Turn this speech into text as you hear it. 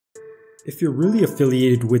If you're really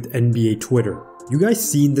affiliated with NBA Twitter, you guys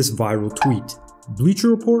seen this viral tweet. Bleacher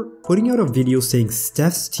Report putting out a video saying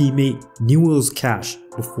Steph's teammate knew it was cash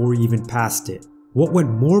before he even passed it. What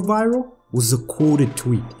went more viral was a quoted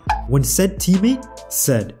tweet when said teammate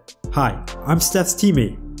said, "Hi, I'm Steph's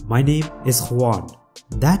teammate. My name is Juan."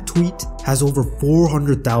 That tweet has over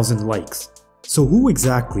 400,000 likes. So who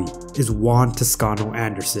exactly is Juan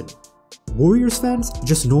Toscano-Anderson? Warriors fans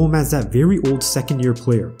just know him as that very old second-year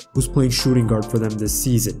player who's playing shooting guard for them this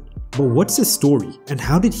season. But what's his story and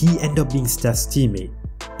how did he end up being Steph's teammate?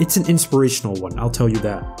 It's an inspirational one, I'll tell you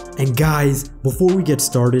that. And guys, before we get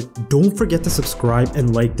started, don't forget to subscribe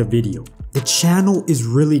and like the video. The channel is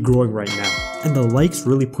really growing right now and the likes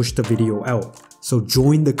really push the video out, so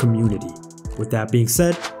join the community. With that being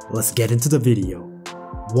said, let's get into the video.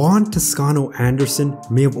 Juan Toscano-Anderson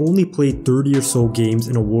may have only played 30 or so games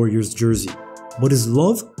in a Warriors jersey, but his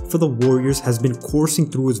love for the Warriors has been coursing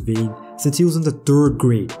through his veins since he was in the 3rd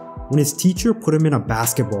grade when his teacher put him in a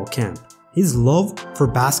basketball camp. His love for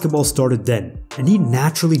basketball started then, and he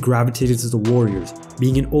naturally gravitated to the Warriors,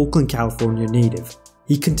 being an Oakland, California native.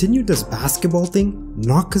 He continued this basketball thing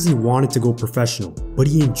not because he wanted to go professional, but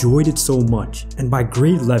he enjoyed it so much, and by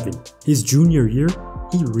grade 11, his junior year,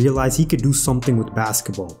 he realized he could do something with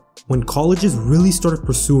basketball, when colleges really started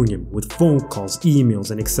pursuing him with phone calls,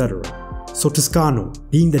 emails, and etc. So Toscano,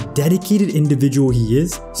 being the dedicated individual he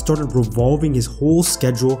is, started revolving his whole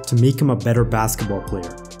schedule to make him a better basketball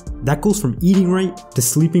player. That goes from eating right, to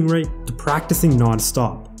sleeping right, to practicing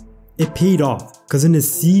non-stop. It paid off, because in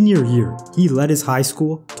his senior year, he led his high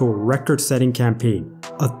school to a record-setting campaign,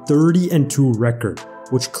 a 30-2 record,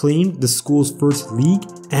 which claimed the school's first league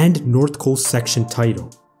and North Coast section title.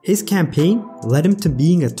 His campaign led him to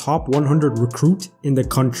being a top 100 recruit in the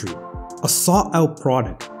country, a sought-out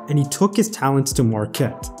product, and he took his talents to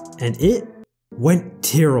Marquette, and it went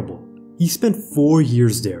terrible. He spent 4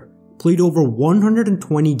 years there, played over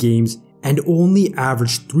 120 games, and only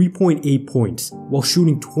averaged 3.8 points while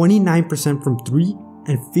shooting 29% from 3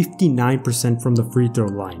 and 59% from the free throw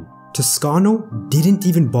line. Toscano didn't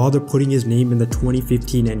even bother putting his name in the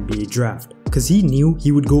 2015 NBA draft because he knew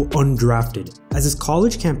he would go undrafted, as his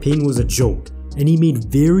college campaign was a joke and he made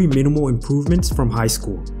very minimal improvements from high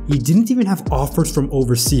school. He didn't even have offers from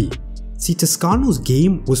overseas. See, Toscano's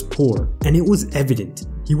game was poor and it was evident.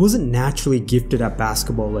 He wasn't naturally gifted at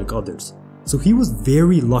basketball like others, so he was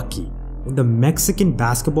very lucky when the Mexican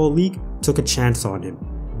Basketball League took a chance on him,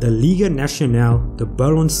 the Liga Nacional de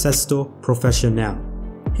Baloncesto Profesional.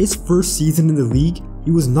 His first season in the league,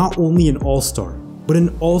 he was not only an All-Star, but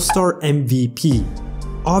an All-Star MVP.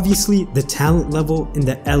 Obviously, the talent level in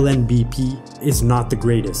the LNBP is not the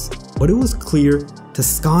greatest, but it was clear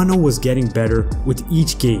Toscano was getting better with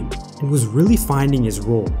each game and was really finding his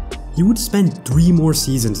role. He would spend 3 more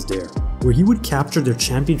seasons there, where he would capture their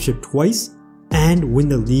championship twice and win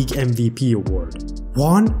the league MVP award.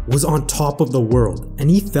 Juan was on top of the world and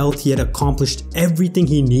he felt he had accomplished everything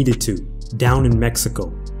he needed to down in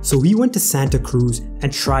Mexico. So he went to Santa Cruz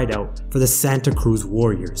and tried out for the Santa Cruz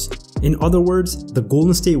Warriors. In other words, the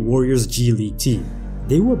Golden State Warriors G League team.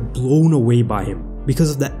 They were blown away by him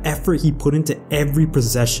because of the effort he put into every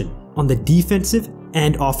possession on the defensive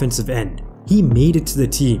and offensive end. He made it to the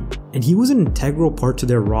team and he was an integral part to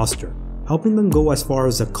their roster, helping them go as far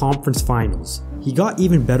as the conference finals. He got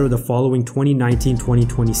even better the following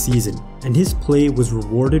 2019-2020 season, and his play was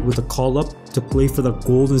rewarded with a call-up to play for the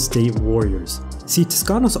Golden State Warriors. See,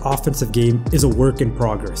 Toscano's offensive game is a work in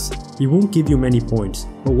progress. He won't give you many points,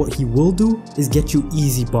 but what he will do is get you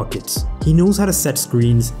easy buckets. He knows how to set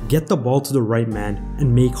screens, get the ball to the right man,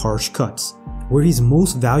 and make harsh cuts. Where he's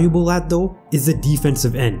most valuable at though is the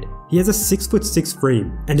defensive end. He has a 6'6"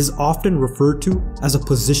 frame and is often referred to as a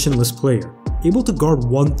positionless player, able to guard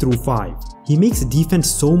 1 through 5. He makes defense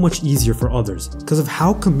so much easier for others because of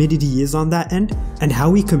how committed he is on that end and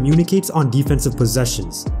how he communicates on defensive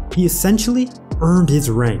possessions. He essentially earned his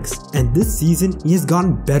ranks, and this season he has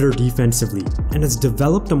gotten better defensively and has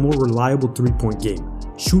developed a more reliable 3-point game,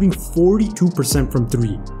 shooting 42% from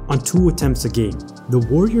 3 on 2 attempts a game. The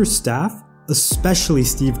Warriors staff, especially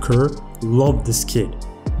Steve Kerr, love this kid.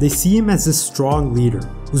 They see him as this strong leader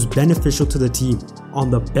who's beneficial to the team on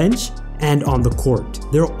the bench and on the court.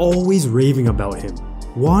 They're always raving about him.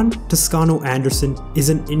 Juan Toscano-Anderson is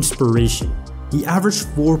an inspiration. He averaged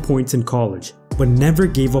 4 points in college, but never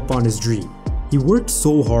gave up on his dream. He worked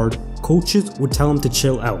so hard, coaches would tell him to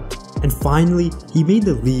chill out. And finally, he made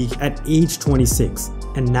the league at age 26,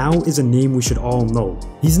 and now is a name we should all know.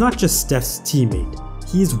 He's not just Steph's teammate,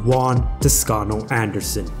 he is Juan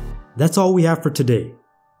Toscano-Anderson. That's all we have for today.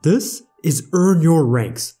 This is Earn Your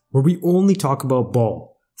Ranks, where we only talk about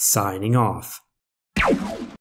ball. signing off.